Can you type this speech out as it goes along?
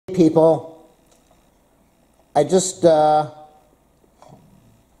people, I just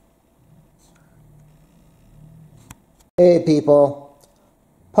hey people,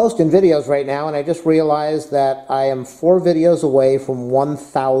 posting videos right now, and I just realized that I am 4 videos away from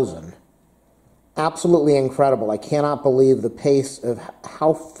 1,000. Absolutely incredible. I cannot believe the pace of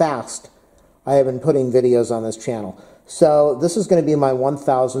how fast I have been putting videos on this channel. So this is going to be my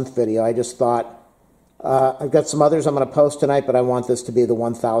 1,000th video. I just thought, I've got some others I'm going to post tonight, but I want this to be the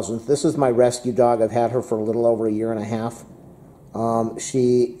 1,000th. This is my rescue dog. I've had her for a little over a year and a half.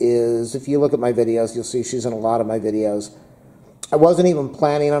 She is, if you look at my videos, you'll see she's in a lot of my videos. I wasn't even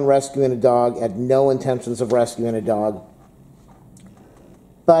planning on rescuing a dog, had no intentions of rescuing a dog.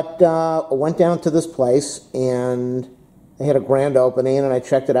 But I went down to this place, and they had a grand opening, and I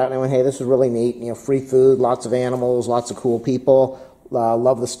checked it out, and I went, hey, this is really neat. You know, free food, lots of animals, lots of cool people.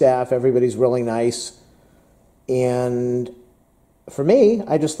 Love the staff. Everybody's really nice. And for me,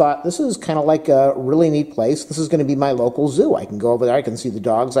 I just thought, this is kind of like a really neat place. This is going to be my local zoo. I can go over there. I can see the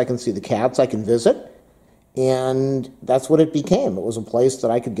dogs. I can see the cats. I can visit. And that's what it became. It was a place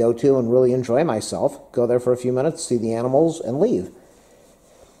that I could go to and really enjoy myself. Go there for a few minutes, see the animals, and leave.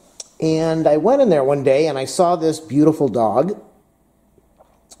 And I went in there one day, and I saw this beautiful dog.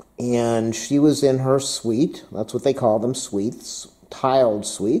 And she was in her suite. That's what they call them, suites. Tiled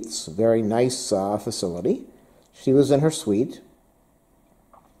suites. Very nice facility. She was in her suite.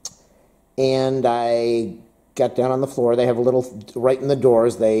 And I got down on the floor. They have a little, right in the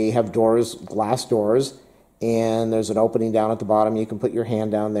doors, they have doors, glass doors. And there's an opening down at the bottom. You can put your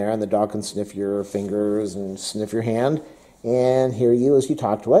hand down there, and the dog can sniff your fingers and sniff your hand and hear you as you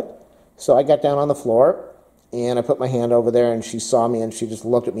talk to it. So I got down on the floor, and I put my hand over there, and she saw me, and she just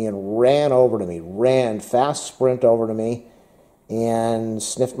looked at me and ran over to me, ran, fast sprint over to me, and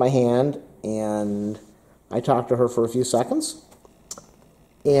sniffed my hand, and I talked to her for a few seconds,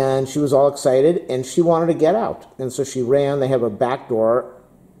 and she was all excited, and she wanted to get out. And so she ran. They have a back door.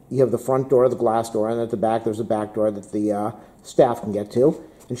 You have the front door, the glass door, and at the back there's a back door that the staff can get to.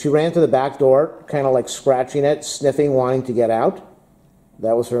 And she ran to the back door, kind of like scratching it, sniffing, wanting to get out.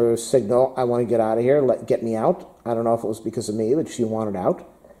 That was her signal. I want to get out of here. Get me out. I don't know if it was because of me, but she wanted out.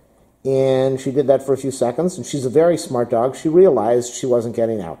 And she did that for a few seconds. And she's a very smart dog. She realized she wasn't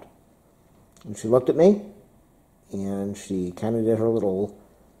getting out. And she looked at me. And she kind of did her little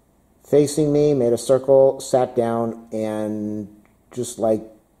facing me, made a circle, sat down, and just like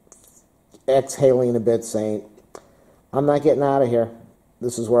exhaling a bit, saying, I'm not getting out of here.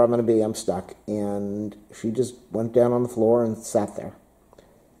 This is where I'm going to be. I'm stuck. And she just went down on the floor and sat there.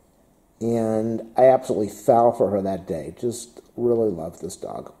 And I absolutely fell for her that day. Just really loved this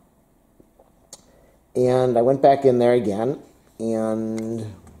dog. And I went back in there again. And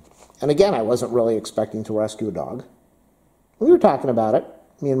again, I wasn't really expecting to rescue a dog. We were talking about it,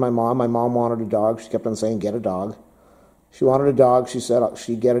 me and my mom. My mom wanted a dog. She kept on saying, get a dog. She wanted a dog. She said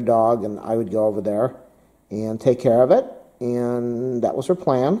she'd get a dog, and I would go over there and take care of it. And that was her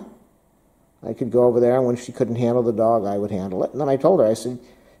plan. I could go over there, and when she couldn't handle the dog, I would handle it. And then I told her, I said,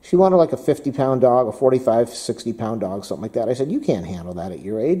 she wanted like a 50-pound dog, a 45, 60-pound dog, something like that. I said, you can't handle that at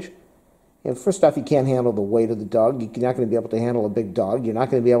your age. And first off, you can't handle the weight of the dog. You're not going to be able to handle a big dog. You're not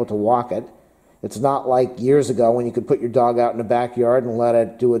going to be able to walk it. It's not like years ago when you could put your dog out in the backyard and let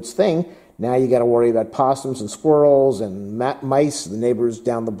it do its thing. Now you got to worry about possums and squirrels and mice. The neighbors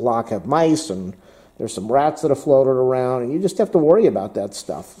down the block have mice, and there's some rats that have floated around, and you just have to worry about that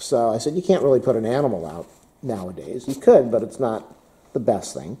stuff. So I said, you can't really put an animal out nowadays. You could, but it's not the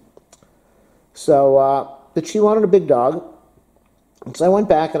best thing. So, but she wanted a big dog. So I went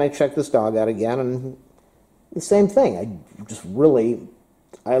back and I checked this dog out again, and the same thing.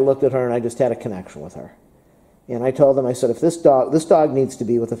 I looked at her and I just had a connection with her. And I told them, I said, if this dog needs to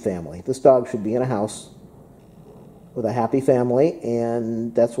be with a family. This dog should be in a house with a happy family,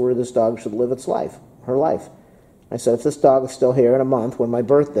 and that's where this dog should live its life, her life. I said, if this dog is still here in a month when my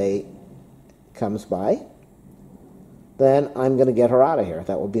birthday comes by, then I'm going to get her out of here.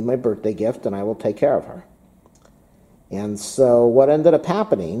 That will be my birthday gift, and I will take care of her. And so what ended up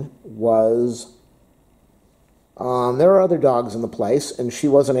happening was there were other dogs in the place, and she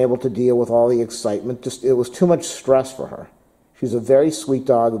wasn't able to deal with all the excitement. It was too much stress for her. She's a very sweet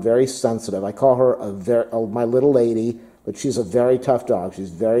dog, very sensitive. I call her my little lady, but she's a very tough dog. She's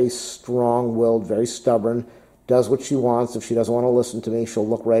very strong-willed, very stubborn, does what she wants. If she doesn't want to listen to me, she'll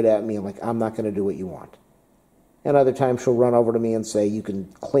look right at me and like, I'm not going to do what you want. And other times she'll run over to me and say, you can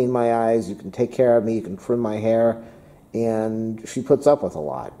clean my eyes, you can take care of me, you can trim my hair. And she puts up with a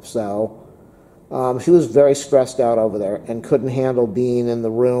lot. So she was very stressed out over there and couldn't handle being in the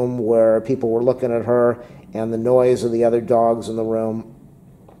room where people were looking at her and the noise of the other dogs in the room.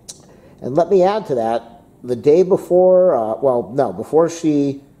 And let me add to that, the day before,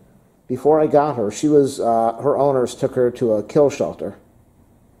 before I got her, she was, her owners took her to a kill shelter.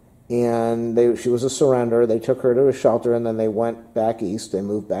 And she was a surrender. They took her to a shelter, and then they went back east. They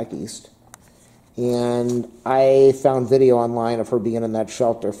moved back east. And I found video online of her being in that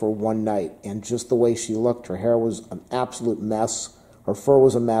shelter for one night. And just the way she looked, her hair was an absolute mess. Her fur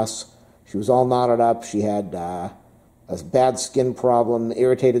was a mess. She was all knotted up. She had a bad skin problem,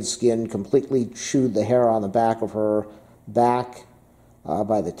 irritated skin, completely chewed the hair on the back of her back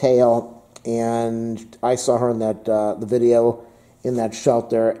by the tail. And I saw her in that the video in that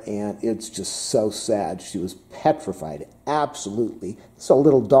shelter, and it's just so sad. She was petrified, absolutely. It's a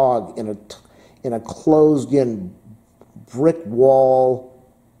little dog in a closed-in brick wall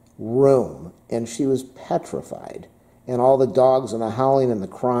room, and she was petrified. And all the dogs and the howling and the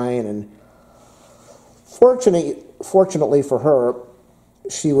crying, and fortunately for her,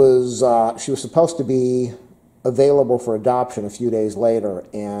 she was supposed to be available for adoption a few days later,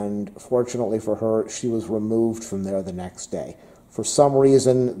 and fortunately for her, she was removed from there the next day. For some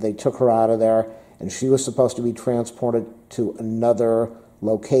reason, they took her out of there, and she was supposed to be transported to another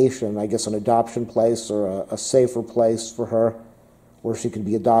location, I guess an adoption place or a safer place for her, where she could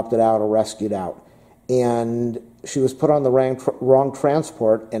be adopted out or rescued out. And she was put on the wrong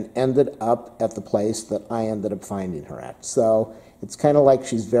transport and ended up at the place that I ended up finding her at. So it's kind of like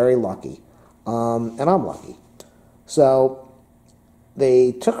she's very lucky, and I'm lucky. So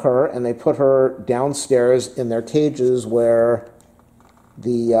they took her and they put her downstairs in their cages where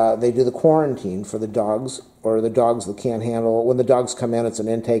they do the quarantine for the dogs, or the dogs that can't handle. When the dogs come in, it's an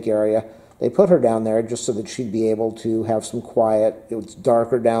intake area. They put her down there just so that she'd be able to have some quiet. It was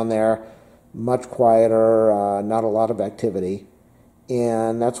darker down there, much quieter, not a lot of activity.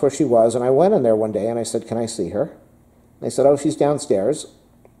 And that's where she was. And I went in there one day and I said, "Can I see her?" And they said, "Oh, she's downstairs."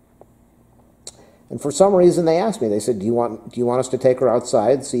 And for some reason they asked me, they said, do you want us to take her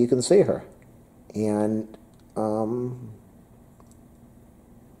outside so you can see her? And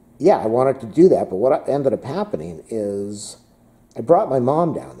yeah, I wanted to do that, but what ended up happening is I brought my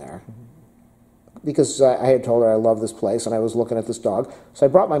mom down there because I had told her I love this place and I was looking at this dog. So I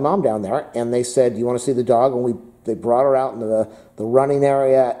brought my mom down there, and they said, "Do you want to see the dog?" And they brought her out into the running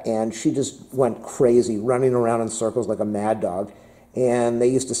area, and she just went crazy, running around in circles like a mad dog. And they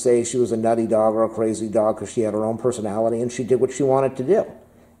used to say she was a nutty dog or a crazy dog because she had her own personality, and she did what she wanted to do.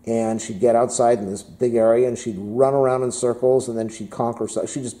 And she'd get outside in this big area, and she'd run around in circles, and then she'd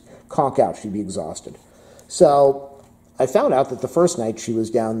she'd just conk out. She'd be exhausted. So I found out that the first night she was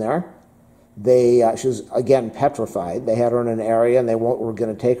down there, she was, again, petrified. They had her in an area, and were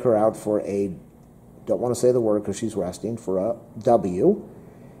going to take her out for don't want to say the word because she's resting, for a W.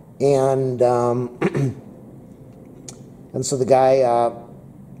 And and so the guy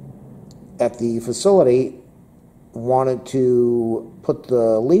at the facility wanted to put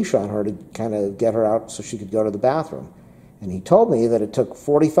the leash on her to kind of get her out so she could go to the bathroom. And he told me that it took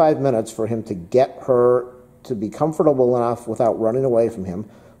 45 minutes for him to get her to be comfortable enough without running away from him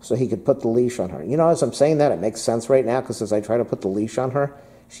so he could put the leash on her. You know, as I'm saying that, it makes sense right now, because as I try to put the leash on her,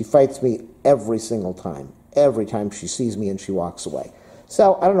 she fights me every single time. Every time she sees me and she walks away.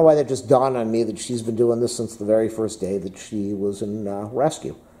 So I don't know why that just dawned on me that she's been doing this since the very first day that she was in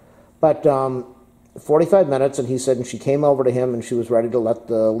rescue. But 45 minutes, and he said, and she came over to him, and she was ready to let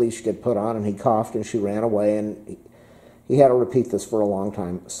the leash get put on, and he coughed, and she ran away, and he had to repeat this for a long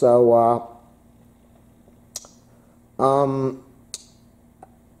time. So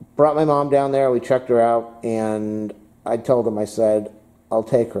brought my mom down there, we checked her out, and I told him, I said, "I'll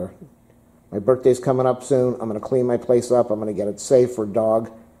take her. My birthday's coming up soon. I'm going to clean my place up. I'm going to get it safe for a dog.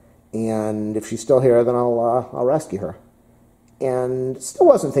 And if she's still here, then I'll rescue her." And still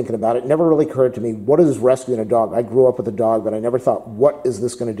wasn't thinking about it. It never really occurred to me, what is rescuing a dog? I grew up with a dog, but I never thought, what is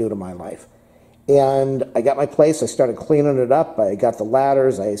this going to do to my life? And I got my place. I started cleaning it up. I got the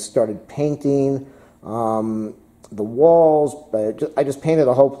ladders. I started painting the walls. But I just painted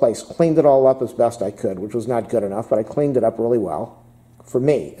the whole place, cleaned it all up as best I could, which was not good enough, but I cleaned it up really well, for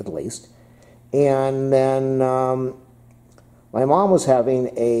me at least. And then my mom was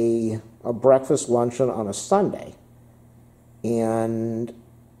having a breakfast luncheon on a Sunday, and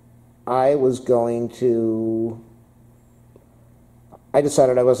I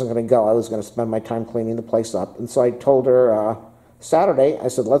decided I wasn't going to go. I was going to spend my time cleaning the place up. And so I told her Saturday, I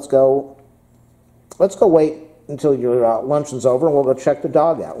said, let's go wait until your luncheon's over, and we'll go check the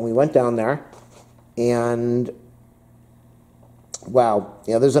dog out. And we went down there, and wow,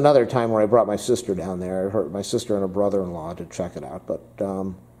 yeah, there's another time where I brought my sister down there, my sister and her brother-in-law, to check it out. But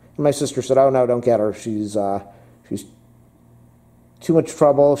my sister said, "Oh no, don't get her. She's too much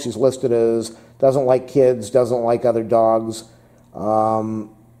trouble. She's listed as doesn't like kids, doesn't like other dogs,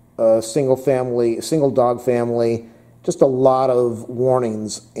 a single dog family, just a lot of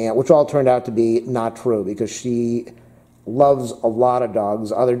warnings, and which all turned out to be not true because she loves a lot of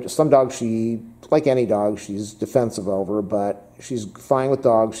dogs. Some dogs she, like any dog, she's defensive over, but she's fine with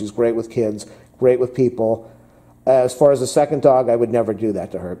dogs. She's great with kids, great with people. As far as the second dog, I would never do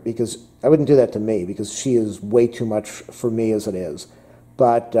that to her because I wouldn't do that to me because she is way too much for me as it is.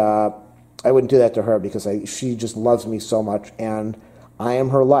 But I wouldn't do that to her because she just loves me so much, and I am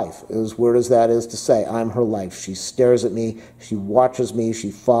her life. As weird as that is to say, I'm her life. She stares at me, she watches me, she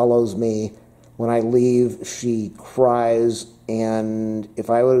follows me. When I leave, she cries, and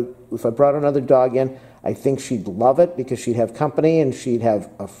if I brought another dog in, I think she'd love it because she'd have company and she'd have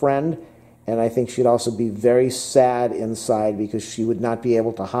a friend, and I think she'd also be very sad inside because she would not be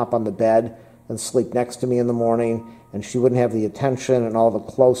able to hop on the bed and sleep next to me in the morning, and she wouldn't have the attention and all the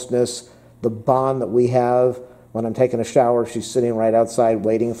closeness, the bond that we have. When I'm taking a shower, she's sitting right outside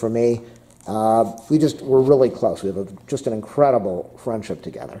waiting for me. We're really close. We have just an incredible friendship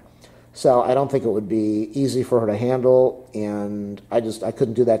together. So I don't think it would be easy for her to handle, and I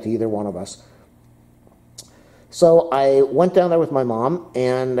couldn't do that to either one of us. So I went down there with my mom,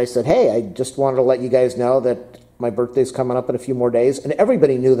 and I said, hey, I just wanted to let you guys know that my birthday's coming up in a few more days. And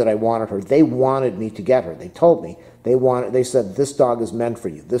everybody knew that I wanted her. They wanted me to get her. They told me. They said, this dog is meant for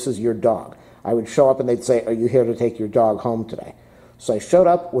you. This is your dog. I would show up and they'd say, are you here to take your dog home today? So I showed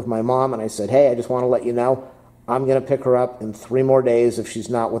up with my mom and I said, hey, I just want to let you know I'm going to pick her up in 3 more days if she's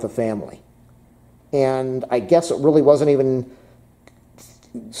not with a family. And I guess it really wasn't even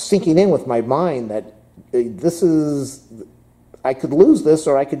sinking in with my mind that I could lose this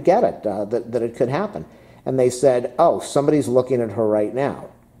or I could get it, that it could happen. And they said, oh, somebody's looking at her right now.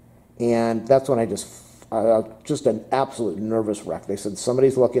 And that's when I just an absolute nervous wreck. They said,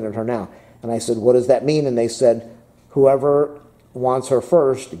 somebody's looking at her now. And I said, what does that mean? And they said, whoever wants her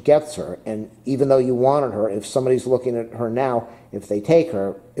first gets her. And even though you wanted her, if somebody's looking at her now, if they take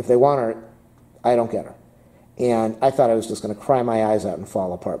her, if they want her, I don't get her. And I thought I was just going to cry my eyes out and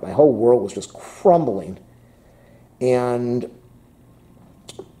fall apart. My whole world was just crumbling. And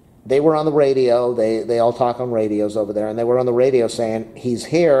they were on the radio. They all talk on radios over there. And they were on the radio saying, he's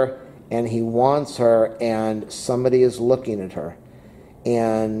here and he wants her and somebody is looking at her.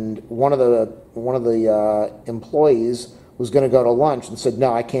 And one of the employees was going to go to lunch and said,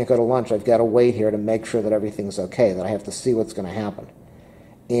 no, I can't go to lunch. I've got to wait here to make sure that everything's okay, that I have to see what's going to happen.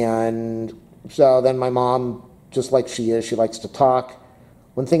 And so then my mom, just like she is, she likes to talk.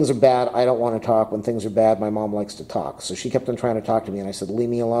 When things are bad, I don't want to talk. When things are bad, my mom likes to talk. So she kept on trying to talk to me, and I said, leave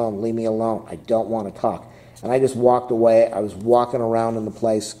me alone, leave me alone. I don't want to talk. And I just walked away. I was walking around in the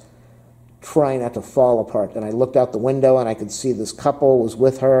place trying not to fall apart. And I looked out the window, and I could see this couple was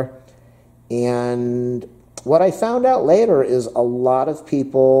with her. And what I found out later is a lot of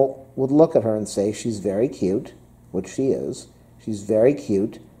people would look at her and say, she's very cute, which she is. She's very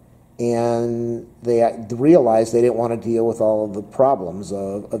cute. And they realized they didn't want to deal with all of the problems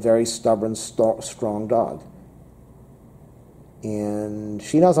of a very stubborn, strong dog. And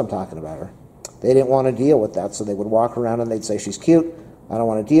she knows I'm talking about her. They didn't want to deal with that, so they would walk around and they'd say, she's cute. I don't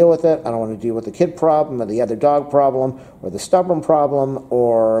want to deal with it. I don't want to deal with the kid problem or the other dog problem or the stubborn problem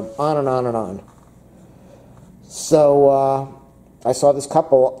or on and on and on. So I saw this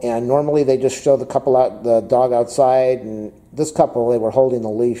couple, and normally they just show the dog outside, and this couple, they were holding the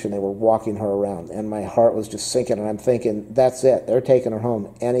leash and they were walking her around, and my heart was just sinking, and I'm thinking, that's it. They're taking her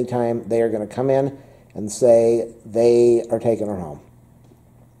home. Anytime they are going to come in and say they are taking her home.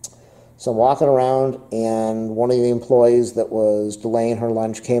 So I'm walking around, and one of the employees that was delaying her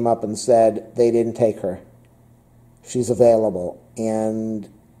lunch came up and said they didn't take her. She's available. And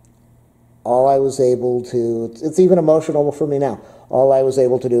all I was able to, it's even emotional for me now, all I was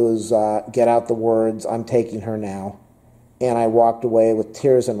able to do is get out the words, I'm taking her now. And I walked away with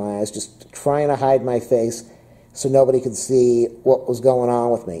tears in my eyes, just trying to hide my face so nobody could see what was going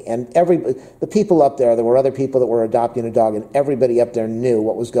on with me. And the people up there were other people that were adopting a dog, and everybody up there knew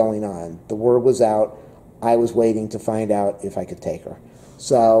what was going on. The word was out. I was waiting to find out if I could take her.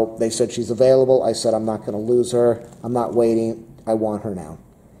 So they said she's available. I said I'm not going to lose her. I'm not waiting. I want her now.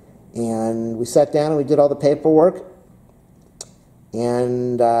 And we sat down and we did all the paperwork.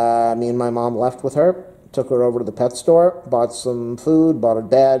 And me and my mom left with her, took her over to the pet store, bought some food, bought a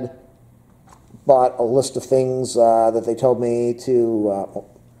bed, bought a list of things that they told me to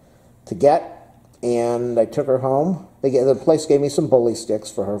get, and I took her home. The place gave me some bully sticks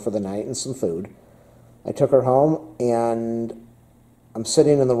for her for the night and some food. I took her home, and I'm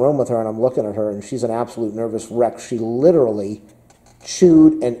sitting in the room with her, and I'm looking at her, and she's an absolute nervous wreck. She literally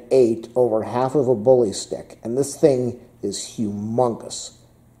chewed and ate over half of a bully stick, and this thing is humongous.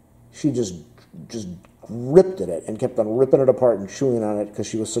 She just ripped at it and kept on ripping it apart and chewing on it because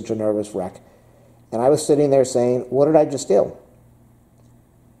she was such a nervous wreck. And I was sitting there saying, what did I just do?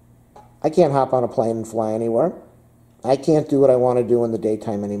 I can't hop on a plane and fly anywhere. I can't do what I want to do in the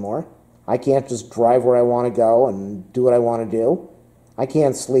daytime anymore. I can't just drive where I want to go and do what I want to do. I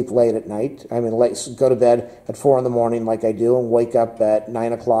can't sleep late at night. I mean, go to bed at 4 in the morning like I do and wake up at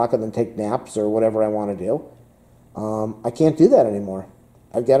 9 o'clock and then take naps or whatever I want to do. I can't do that anymore.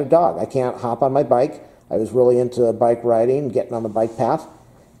 I've got a dog. I can't hop on my bike. I was really into bike riding, getting on the bike path.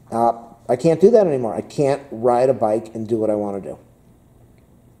 I can't do that anymore. I can't ride a bike and do what I want to do.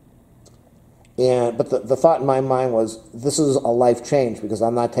 But the thought in my mind was, this is a life change because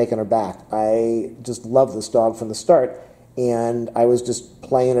I'm not taking her back. I just love this dog from the start, and I was just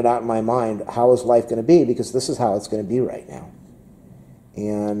playing it out in my mind. How is life going to be? Because this is how it's going to be right now.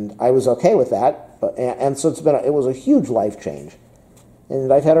 And I was okay with that. And so it was a huge life change.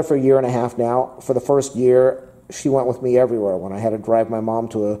 And I've had her for a year and a half now. For the first year, she went with me everywhere. When I had to drive my mom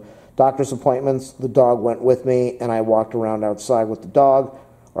to a doctor's appointments, the dog went with me, and I walked around outside with the dog,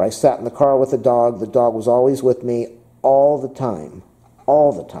 or I sat in the car with the dog. The dog was always with me all the time,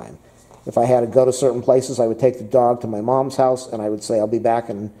 all the time. If I had to go to certain places, I would take the dog to my mom's house, and I would say, I'll be back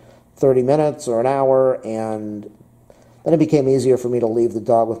in 30 minutes or an hour, and then it became easier for me to leave the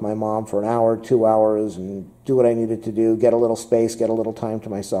dog with my mom for an hour, 2 hours, and do what I needed to do, get a little space, get a little time to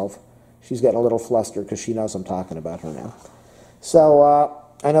myself. She's getting a little flustered because she knows I'm talking about her now. So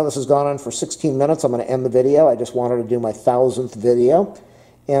I know this has gone on for 16 minutes. I'm going to end the video. I just wanted to do my 1,000th video.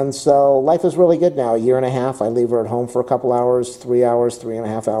 And so life is really good now. A year and a half. I leave her at home for a couple hours, 3 hours,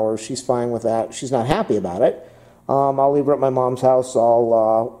 3.5 hours. She's fine with that. She's not happy about it. I'll leave her at my mom's house.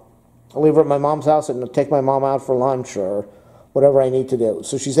 I'll leave her at my mom's house and take my mom out for lunch or whatever I need to do.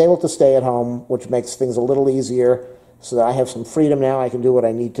 So she's able to stay at home, which makes things a little easier so that I have some freedom now. I can do what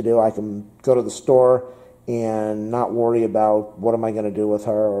I need to do. I can go to the store and not worry about what am I going to do with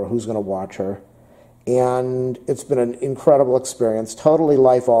her or who's going to watch her. And it's been an incredible experience, totally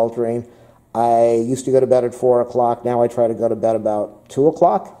life-altering. I used to go to bed at 4 o'clock. Now I try to go to bed about 2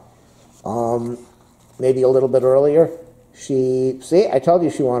 o'clock, maybe a little bit earlier. See, I told you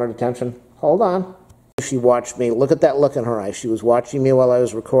she wanted attention. Hold on. She watched me. Look at that look in her eyes. She was watching me while I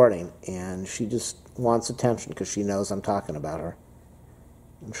was recording, and she just wants attention because she knows I'm talking about her.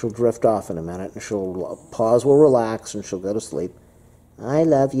 And she'll drift off in a minute, and pause will relax, and she'll go to sleep. I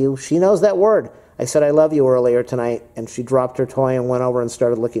love you. She knows that word. I said I love you earlier tonight, and she dropped her toy and went over and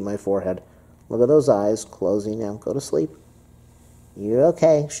started licking my forehead. Look at those eyes closing now. Go to sleep. You're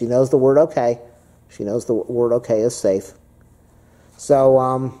okay. She knows the word okay. She knows the word okay is safe. So,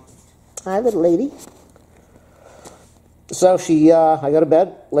 hi, little lady. So I go to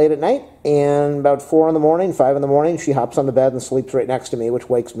bed late at night, and about 4 in the morning, 5 in the morning, she hops on the bed and sleeps right next to me, which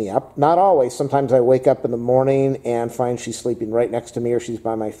wakes me up. Not always. Sometimes I wake up in the morning and find she's sleeping right next to me or she's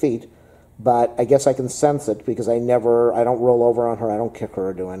by my feet. But I guess I can sense it because I don't roll over on her, I don't kick her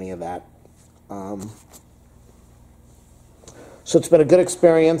or do any of that. So it's been a good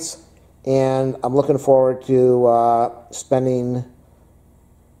experience, and I'm looking forward to spending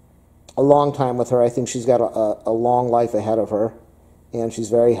a long time with her. I think she's got a long life ahead of her, and she's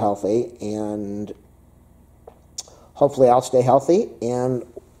very healthy, and hopefully I'll stay healthy, and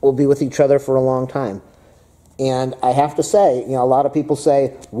we'll be with each other for a long time. And I have to say, a lot of people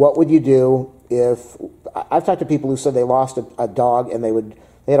say, what would you do if... I've talked to people who said they lost a dog, and they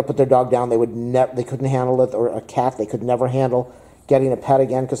had to put their dog down. They couldn't handle it, or a cat. They could never handle getting a pet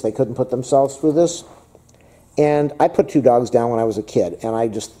again because they couldn't put themselves through this. And I put 2 dogs down when I was a kid, and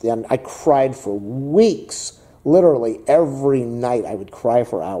I cried for weeks. Literally every night I would cry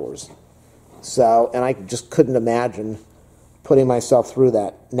for hours. And I just couldn't imagine putting myself through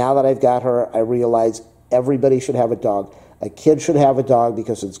that. Now that I've got her, I realize everybody should have a dog. A kid should have a dog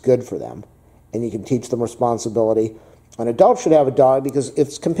because it's good for them, and you can teach them responsibility. An adult should have a dog because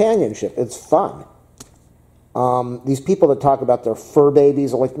it's companionship. It's fun. These people that talk about their fur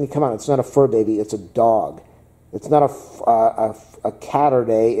babies are like, come on, it's not a fur baby, it's a dog. It's not a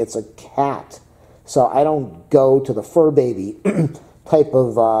Catterday, it's a cat. So I don't go to the fur baby type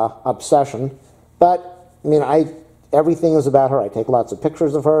of obsession. But, everything is about her. I take lots of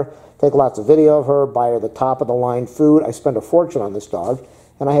pictures of her, take lots of video of her, buy her the top-of-the-line food. I spend a fortune on this dog,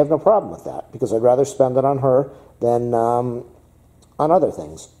 and I have no problem with that because I'd rather spend it on her than on other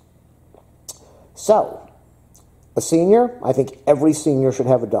things. So, a senior, I think every senior should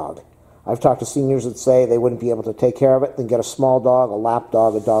have a dog. I've talked to seniors that say they wouldn't be able to take care of it. Then get a small dog, a lap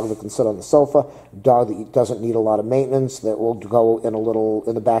dog, a dog that can sit on the sofa, a dog that doesn't need a lot of maintenance, that will go in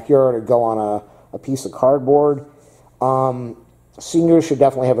in the backyard or go on a piece of cardboard. Seniors should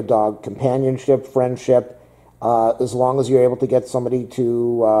definitely have a dog. Companionship, friendship, as long as you're able to get somebody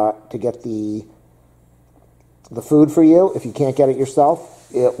to get the food for you. If you can't get it yourself,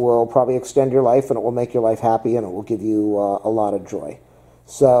 it will probably extend your life, and it will make your life happy, and it will give you a lot of joy.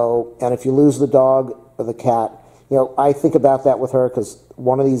 So, and if you lose the dog or the cat, I think about that with her, because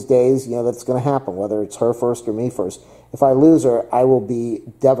one of these days, that's going to happen, whether it's her first or me first. If I lose her, I will be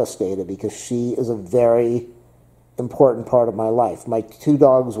devastated, because she is a very important part of my life. My 2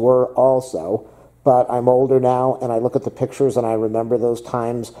 dogs were also, but I'm older now, and I look at the pictures and I remember those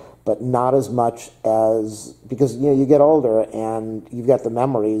times, but not as much as, because you get older and you've got the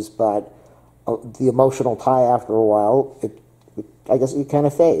memories, but the emotional tie after a while, I guess it kind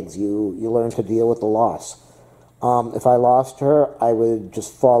of fades. You learn to deal with the loss. If I lost her, I would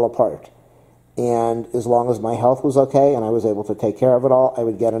just fall apart. And as long as my health was okay and I was able to take care of it all, I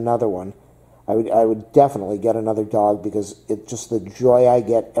would get another one. I would definitely get another dog, because it's just the joy I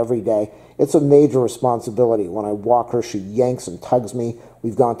get every day. It's a major responsibility. When I walk her, she yanks and tugs me.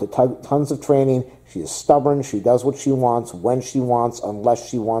 We've gone to tons of training. She is stubborn. She does what she wants, when she wants, unless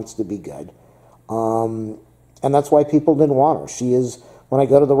she wants to be good. And that's why people didn't want her. She is, when I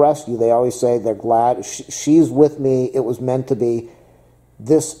go to the rescue, they always say they're glad. She's with me. It was meant to be.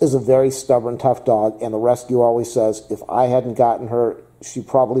 This is a very stubborn, tough dog, and the rescue always says, if I hadn't gotten her, she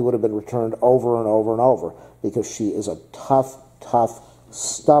probably would have been returned over and over and over, because she is a tough,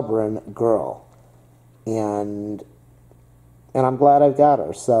 stubborn girl. And I'm glad I've got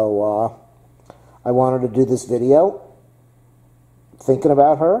her. So I wanted to do this video thinking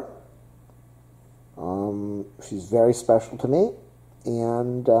about her. She's very special to me,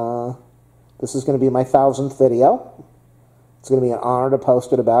 and this is going to be my 1000th video. It's going to be an honor to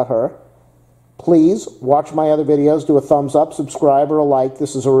post it about her. Please watch my other videos, do a thumbs up, subscribe, or a like.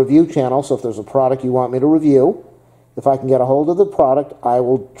 This is a review channel, so if there's a product you want me to review, if I can get a hold of the product, I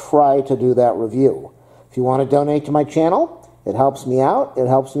will try to do that review. If you want to donate to my channel, it helps me out. It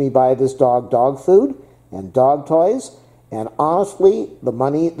helps me buy this dog food and dog toys. And honestly, the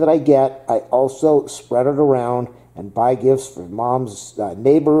money that I get, I also spread it around and buy gifts for moms,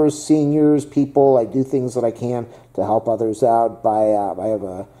 neighbors, seniors, people. I do things that I can to help others out. I have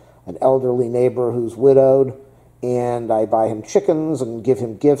an elderly neighbor who's widowed, and I buy him chickens and give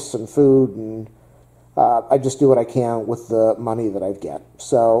him gifts and food, and I just do what I can with the money that I get.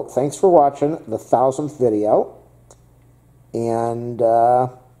 So thanks for watching the 1000th video, and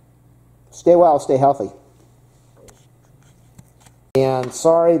stay well, stay healthy. And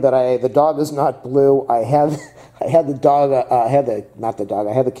sorry that the dog is not blue. I had the dog, I had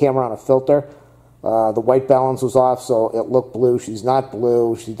the camera on a filter. The white balance was off, so it looked blue. She's not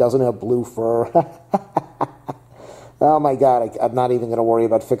blue. She doesn't have blue fur. Oh my God, I'm not even going to worry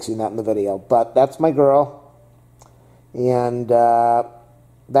about fixing that in the video. But that's my girl. And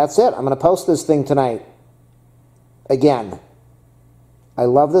that's it. I'm going to post this thing tonight. Again, I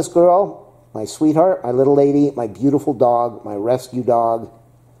love this girl. My sweetheart, my little lady, my beautiful dog, my rescue dog,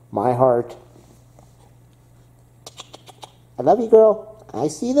 my heart. I love you, girl. I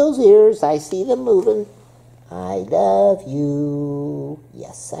see those ears. I see them moving. I love you.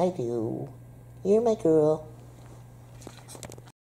 Yes, I do. You're my girl.